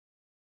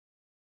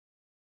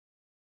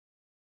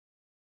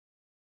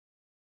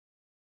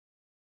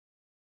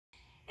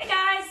Hey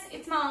guys,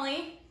 it's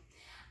Molly.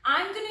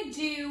 I'm gonna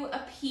do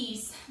a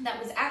piece that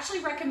was actually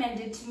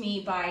recommended to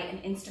me by an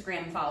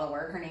Instagram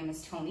follower. Her name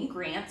is Tony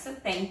Grant, so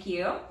thank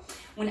you.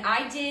 When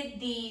I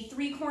did the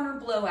 3-corner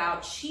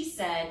blowout, she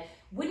said,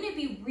 wouldn't it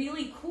be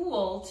really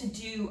cool to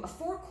do a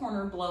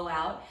 4-corner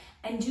blowout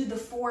and do the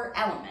 4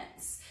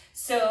 elements?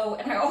 So,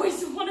 and I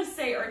always want to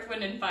say earth,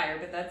 wind, and fire,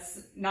 but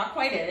that's not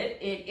quite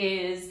it. It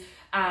is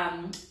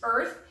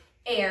earth,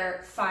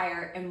 air,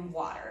 fire, and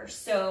water.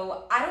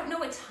 So I don't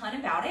know a ton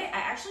about it. I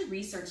actually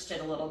researched it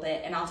a little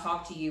bit, and I'll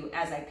talk to you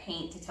as I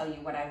paint to tell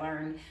you what I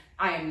learned.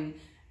 I'm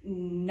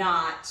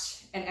not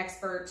an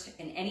expert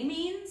in any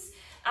means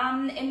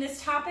in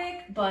this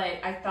topic, but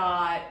I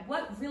thought,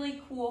 what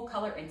really cool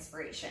color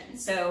inspiration.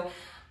 So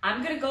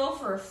I'm gonna go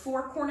for a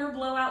 4-corner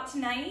blowout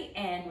tonight,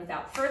 and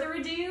without further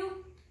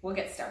ado, we'll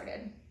get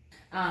started.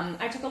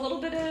 I took a little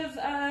bit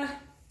of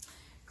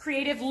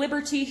creative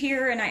liberty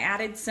here, and I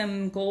added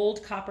some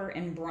gold, copper,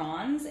 and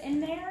bronze in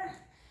there.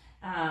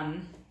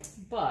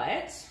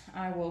 But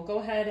I will go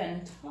ahead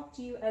and talk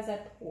to you as I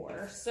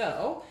pour.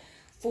 So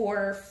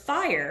for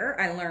fire,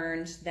 I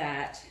learned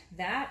that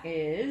that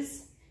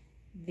is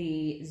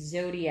the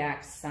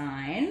zodiac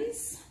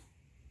signs.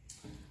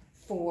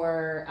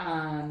 For,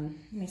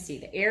 let me see,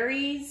 the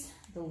Aries,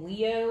 the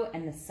Leo,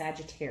 and the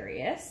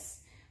Sagittarius,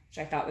 which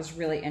I thought was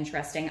really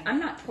interesting. I'm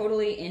not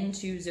totally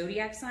into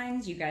zodiac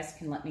signs. You guys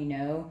can let me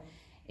know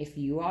if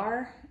you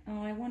are.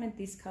 Oh, I wanted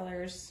these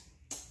colors.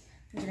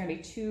 These are gonna be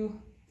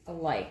too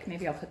alike.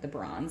 Maybe I'll put the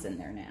bronze in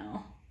there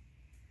now.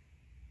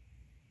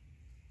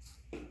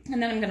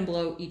 And then I'm gonna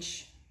blow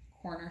each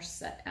corner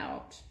set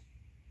out.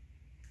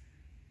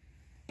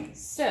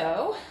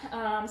 So,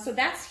 so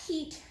that's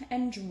heat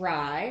and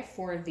dry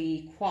for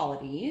the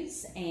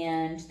qualities,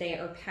 and they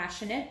are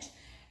passionate,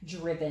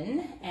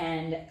 driven,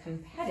 and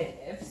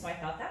competitive. So I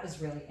thought that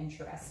was really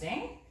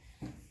interesting.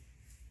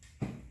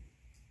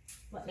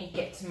 Let me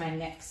get to my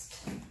next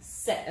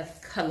set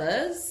of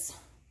colors,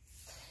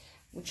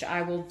 which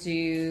I will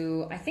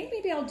do, I think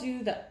maybe I'll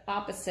do the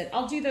opposite.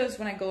 I'll do those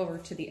when I go over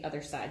to the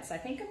other side. So I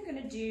think I'm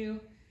gonna do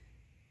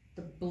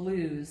the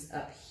blues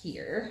up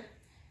here,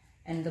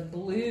 and the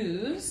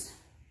blues,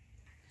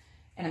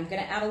 and I'm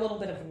gonna add a little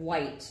bit of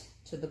white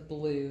to the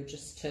blue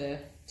just to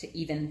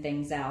even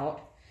things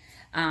out.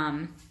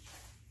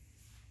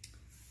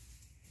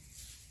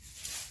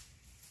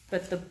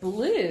 But the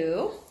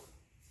blue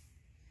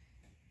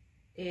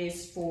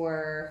is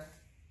for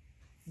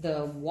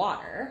the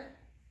water.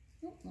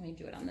 Oh, let me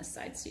do it on this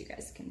side so you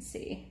guys can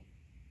see.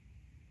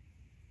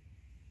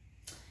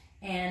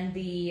 And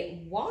the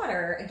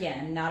water,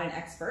 again, not an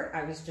expert.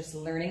 I was just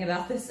learning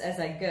about this as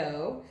I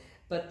go,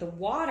 but the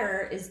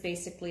water is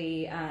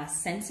basically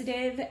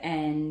sensitive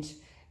and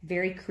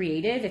very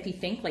creative. If you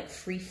think like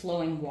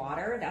free-flowing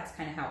water, that's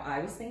kind of how I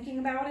was thinking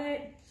about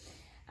it.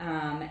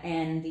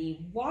 And the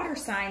water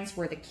signs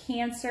were the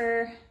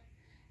Cancer,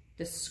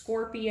 the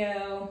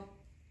Scorpio,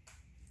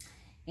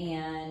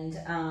 and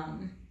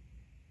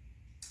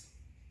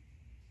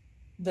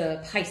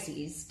the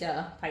Pisces,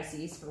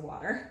 Pisces for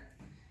water.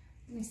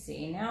 Let me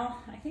see, now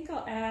I think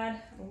I'll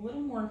add a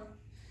little more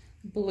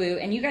blue,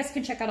 and you guys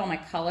can check out all my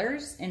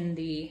colors in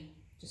the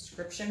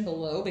description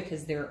below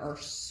because there are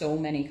so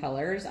many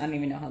colors. I don't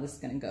even know how this is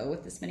gonna go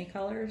with this many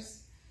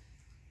colors.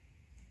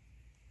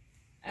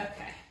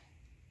 Okay.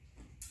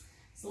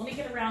 So let me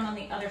get around on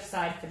the other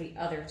side for the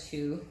other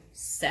 2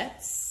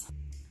 sets.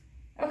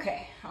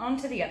 Okay, on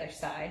to the other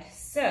side.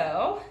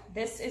 So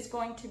this is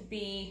going to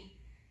be,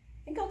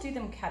 I think I'll do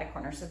them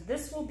catacorner. So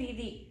this will be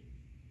the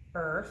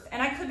earth,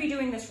 and I could be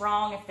doing this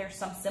wrong if there's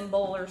some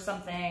symbol or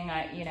something.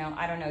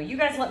 I don't know. You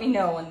guys let me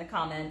know in the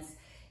comments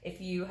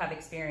if you have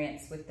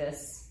experience with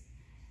this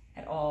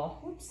at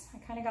all. Oops, I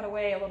kind of got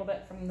away a little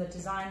bit from the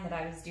design that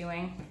I was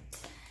doing.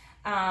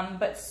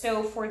 But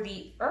so for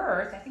the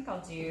earth, I think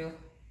I'll do,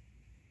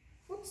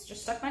 oops,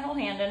 just stuck my whole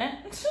hand in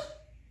it.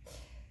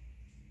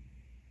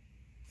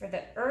 For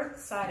the earth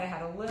side, I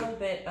had a little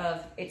bit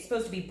of, it's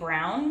supposed to be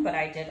brown, but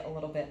I did a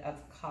little bit of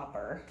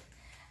copper.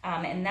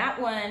 And that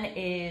one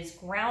is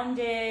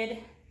grounded,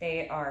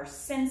 they are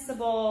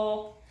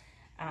sensible,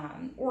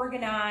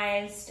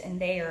 organized,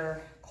 and they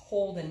are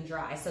cold and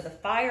dry. So the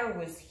fire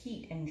was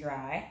heat and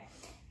dry,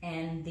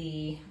 and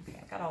okay,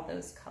 I got all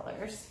those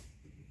colors.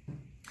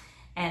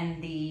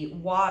 And the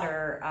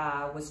water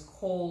was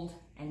cold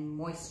and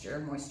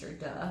moisture,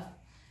 duh.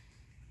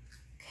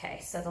 Okay,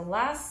 so the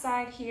last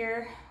side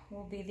here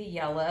will be the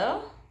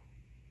yellow.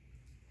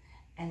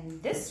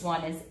 And this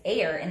one is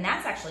air, and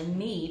that's actually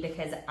me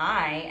because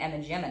I am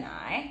a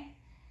Gemini.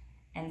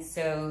 And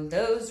so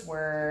those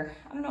were,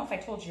 I don't know if I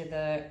told you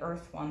the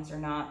earth ones or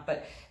not,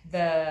 but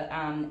the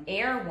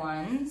air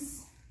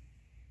ones,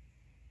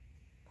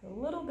 put a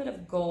little bit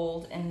of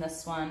gold in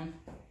this one,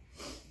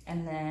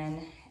 and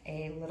then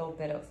a little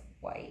bit of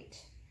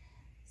white.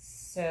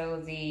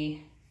 So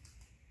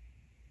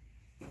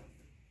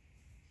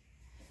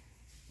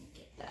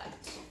get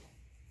that.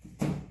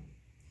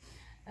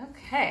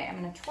 Okay, I'm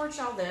gonna torch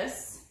all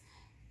this.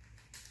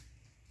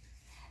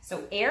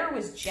 So air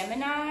was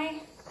Gemini,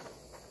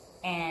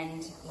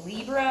 and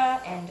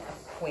Libra and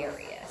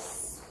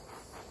Aquarius.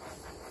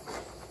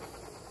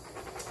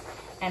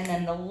 And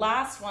then the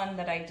last one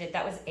that I did,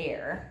 that was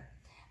air.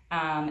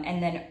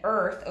 And then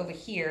Earth over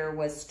here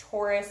was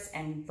Taurus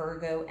and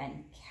Virgo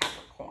and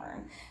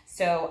Capricorn.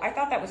 So I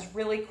thought that was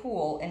really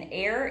cool. And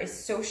air is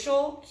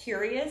social,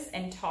 curious,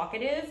 and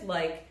talkative.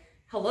 Like,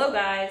 hello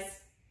guys,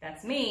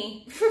 that's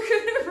me,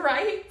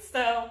 right?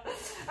 So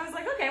I was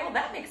like, okay, well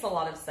that makes a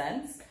lot of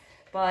sense.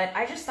 But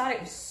I just thought it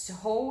was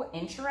so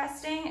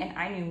interesting and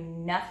I knew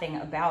nothing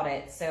about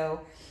it.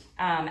 So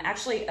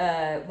actually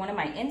one of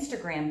my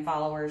Instagram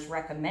followers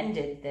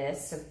recommended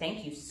this. So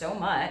thank you so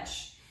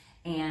much.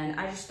 And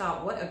I just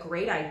thought, what a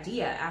great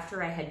idea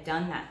after I had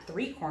done that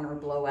 3-corner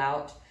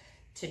blowout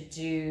to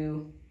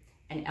do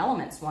an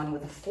elements one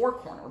with a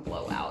 4-corner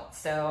blowout.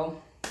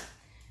 So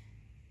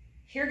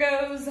here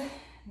goes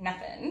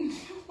nothing.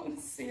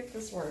 Let's see if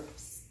this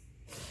works.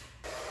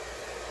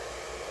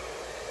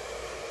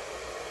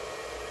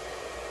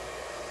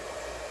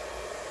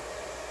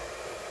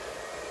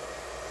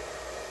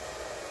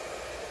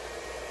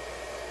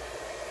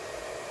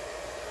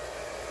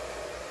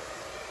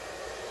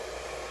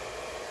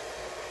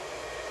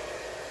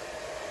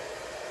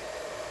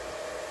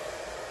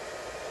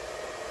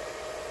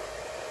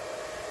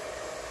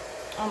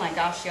 Oh my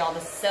gosh, y'all, the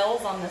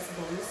cells on this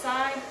blue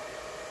side,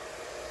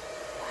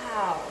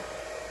 wow.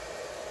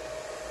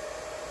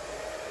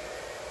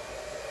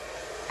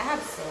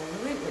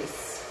 Absolutely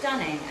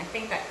stunning. I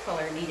think that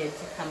color needed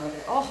to come over.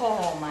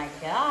 Oh my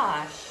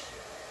gosh.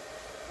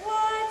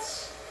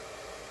 What?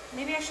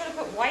 Maybe I should have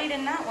put white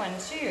in that one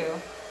too.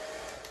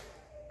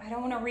 I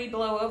don't want to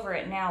re-blow over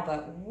it now,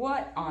 but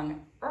what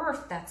on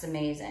earth? That's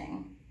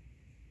amazing.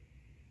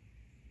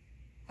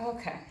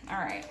 Okay, all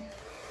right.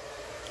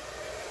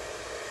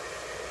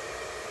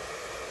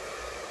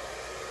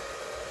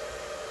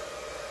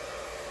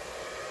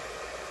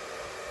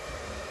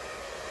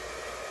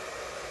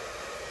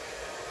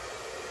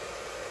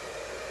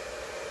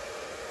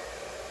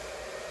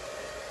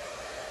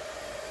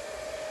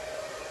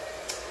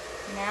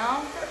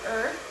 Now for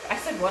Earth. I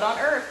said, what on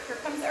earth? Here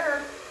comes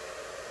Earth.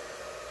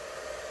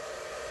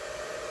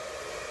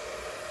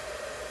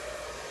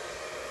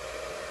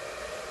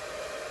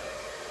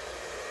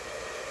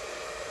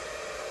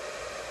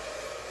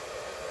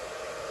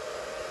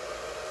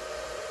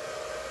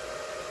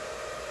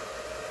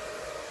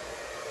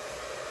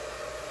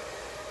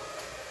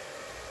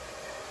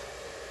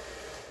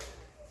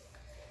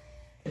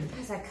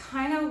 I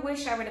kind of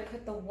wish I would have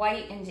put the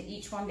white into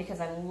each one because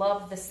I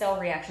love the cell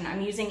reaction.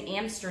 I'm using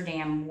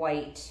Amsterdam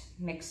white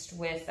mixed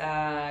with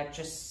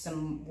just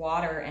some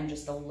water and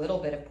just a little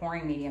bit of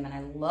pouring medium, and I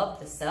love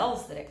the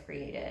cells that it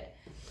created.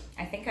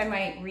 I think I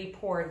might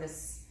re-pour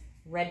this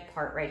red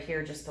part right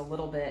here just a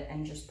little bit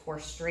and just pour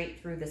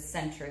straight through the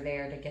center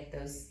there to get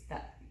those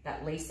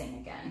that lacing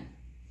again.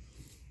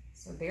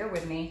 So bear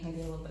with me,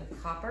 maybe a little bit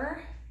of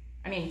copper.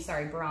 I mean,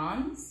 sorry,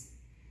 bronze.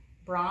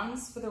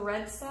 Bronze for the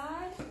red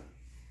side.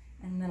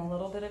 And then a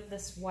little bit of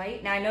this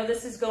white. Now I know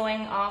this is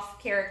going off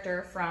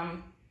character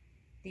from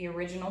the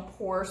original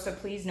pour, so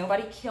please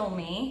nobody kill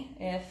me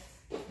if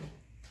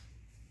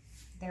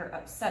they're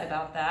upset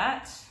about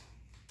that.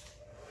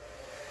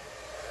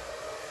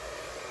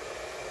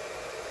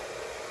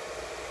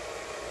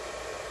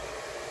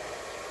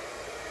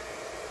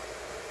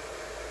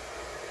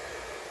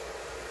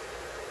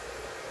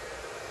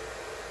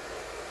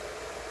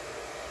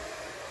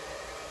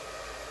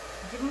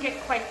 I didn't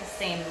get quite the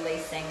same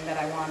lacing that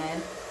I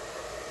wanted.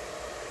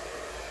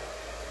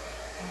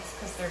 That's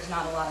because there's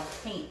not a lot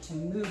of paint to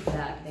move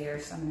that there,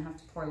 so I'm gonna have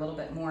to pour a little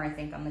bit more, I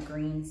think, on the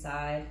green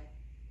side.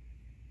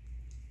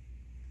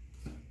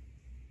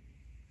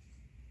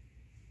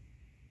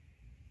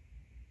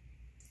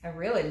 I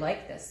really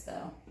like this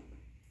though.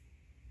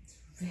 It's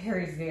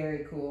very,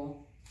 very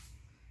cool.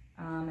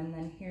 And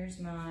then here's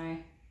my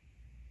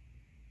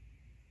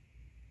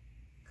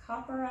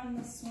copper on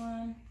this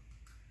one,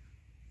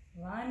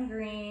 lime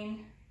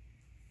green,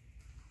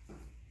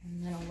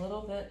 and then a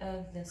little bit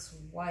of this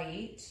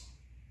white.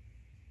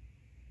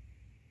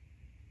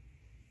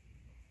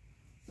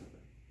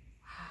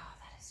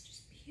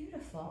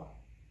 Beautiful.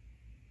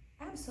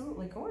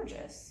 Absolutely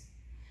gorgeous.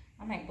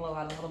 I might blow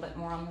out a little bit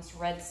more on this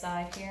red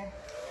side here.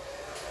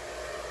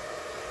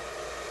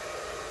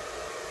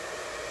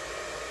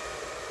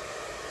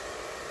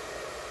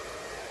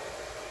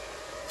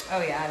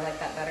 Oh yeah, I like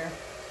that better.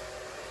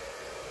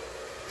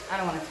 I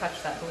don't want to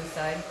touch that blue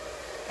side.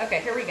 Okay,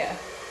 here we go.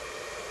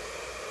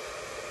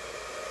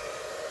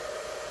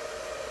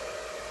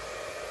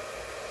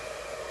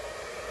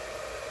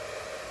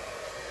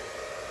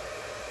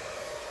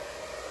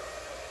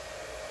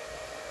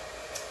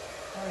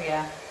 Oh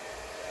yeah.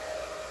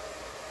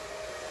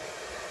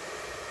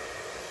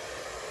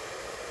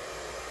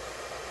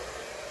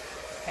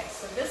 Okay,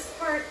 so this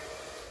part,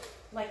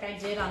 like I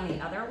did on the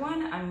other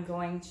one, I'm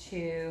going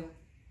to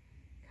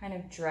kind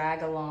of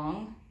drag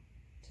along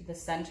to the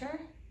center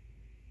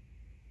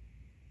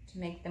to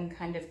make them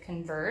kind of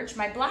converge.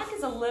 My black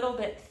is a little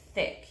bit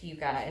thick, you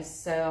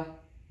guys, so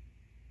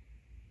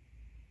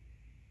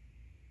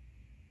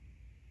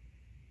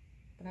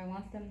but I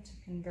want them to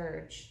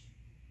converge.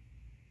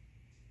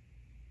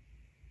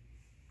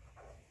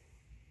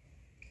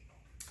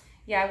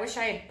 Yeah, I wish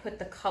I had put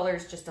the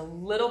colors just a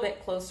little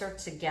bit closer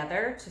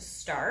together to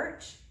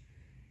start,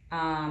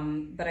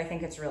 but I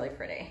think it's really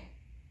pretty.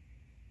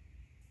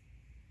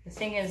 The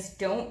thing is,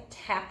 don't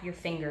tap your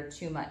finger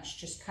too much.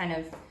 Just kind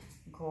of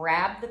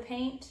grab the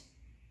paint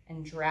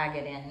and drag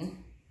it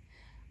in.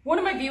 One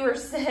of my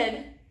viewers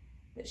said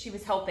that she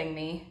was helping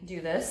me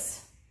do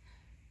this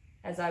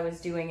as I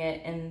was doing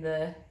it in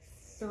the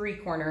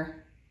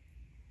 3-corner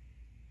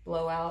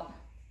blowout.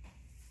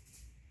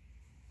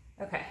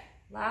 Okay,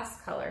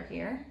 last color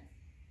here.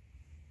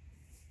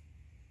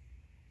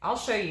 I'll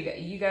show you.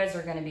 You guys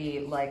are gonna be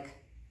like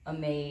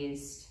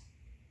amazed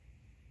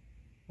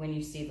when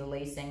you see the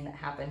lacing that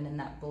happened in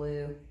that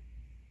blue.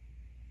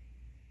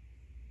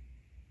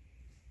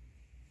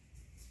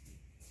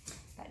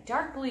 That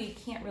dark blue, you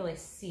can't really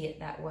see it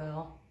that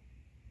well,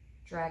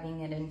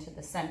 dragging it into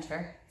the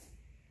center.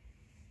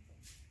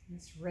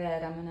 This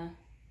red, I'm gonna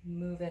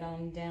move it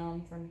on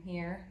down from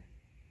here.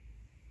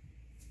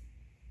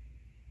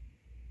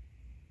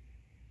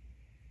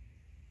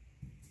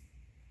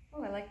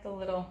 Oh, I like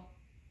the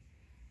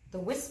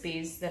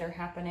wispies that are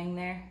happening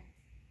there.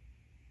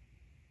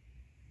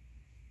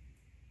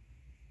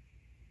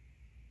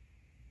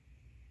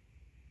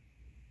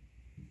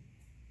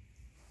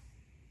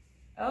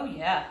 Oh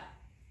yeah,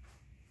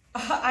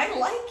 I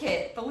like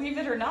it, believe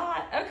it or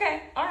not.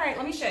 Okay, all right,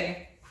 let me show you.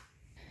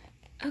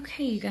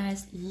 Okay, you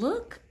guys,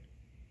 look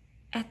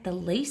at the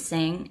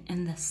lacing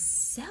and the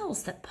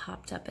cells that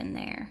popped up in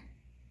there.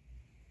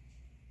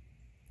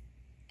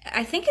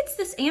 I think it's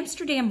this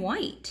Amsterdam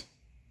white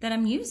that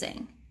I'm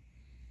using.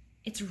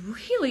 It's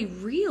really,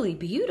 really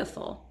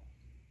beautiful.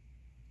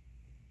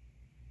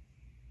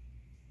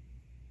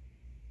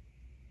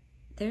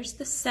 There's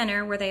the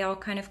center where they all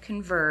kind of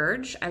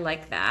converge. I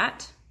like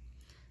that.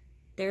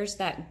 There's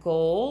that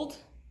gold.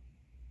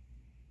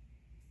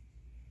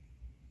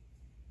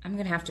 I'm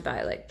gonna have to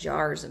buy like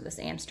jars of this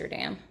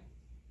Amsterdam.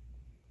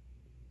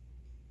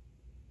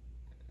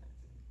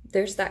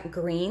 There's that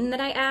green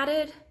that I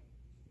added.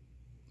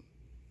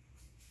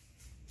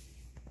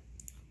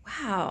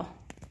 Wow,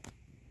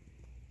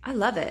 I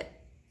love it.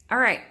 All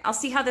right, I'll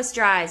see how this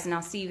dries and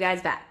I'll see you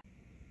guys back.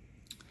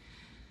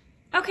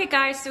 Okay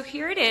guys, so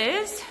here it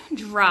is,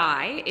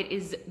 dry. It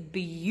is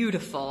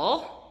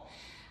beautiful.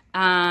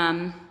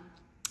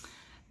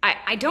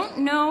 I don't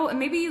know,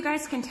 maybe you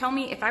guys can tell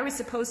me if I was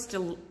supposed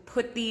to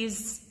put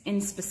these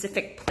in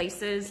specific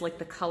places, like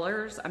the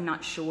colors. I'm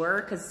not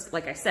sure, because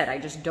like I said, I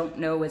just don't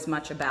know as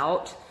much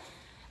about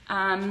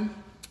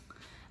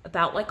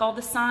like all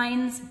the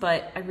signs,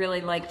 but I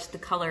really liked the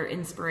color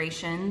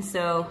inspiration.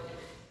 So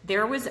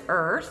there was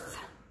earth,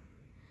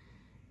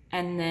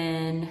 and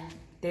then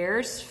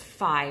there's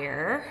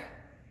fire.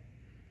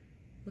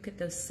 Look at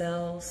those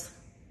cells.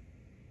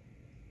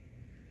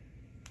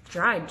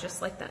 Dried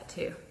just like that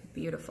too.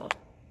 Beautiful.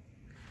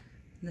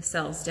 And the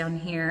cells down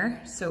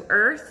here. So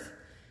earth,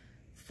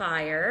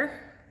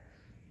 fire,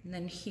 and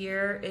then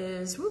here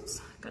is, whoops,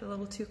 got a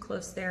little too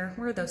close there.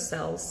 Where are those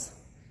cells?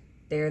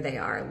 There they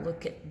are.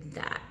 Look at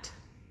that.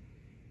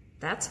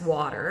 That's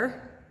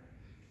water.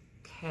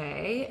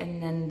 Okay,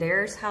 and then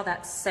there's how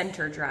that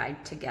center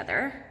dried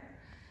together.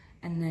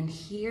 And then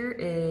here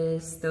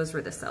is, those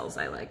were the cells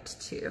I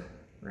liked too,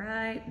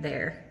 right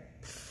there.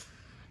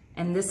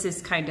 And this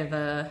is kind of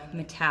a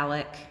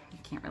metallic, you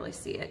can't really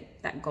see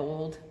it, that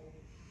gold.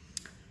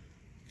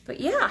 But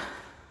yeah,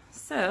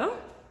 so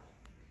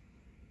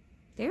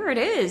there it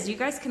is. You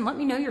guys can let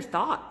me know your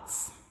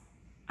thoughts.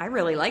 I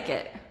really like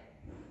it.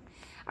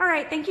 All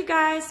right, thank you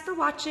guys for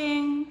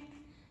watching.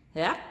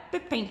 Happy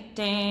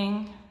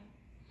painting.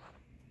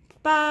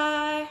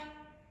 Bye.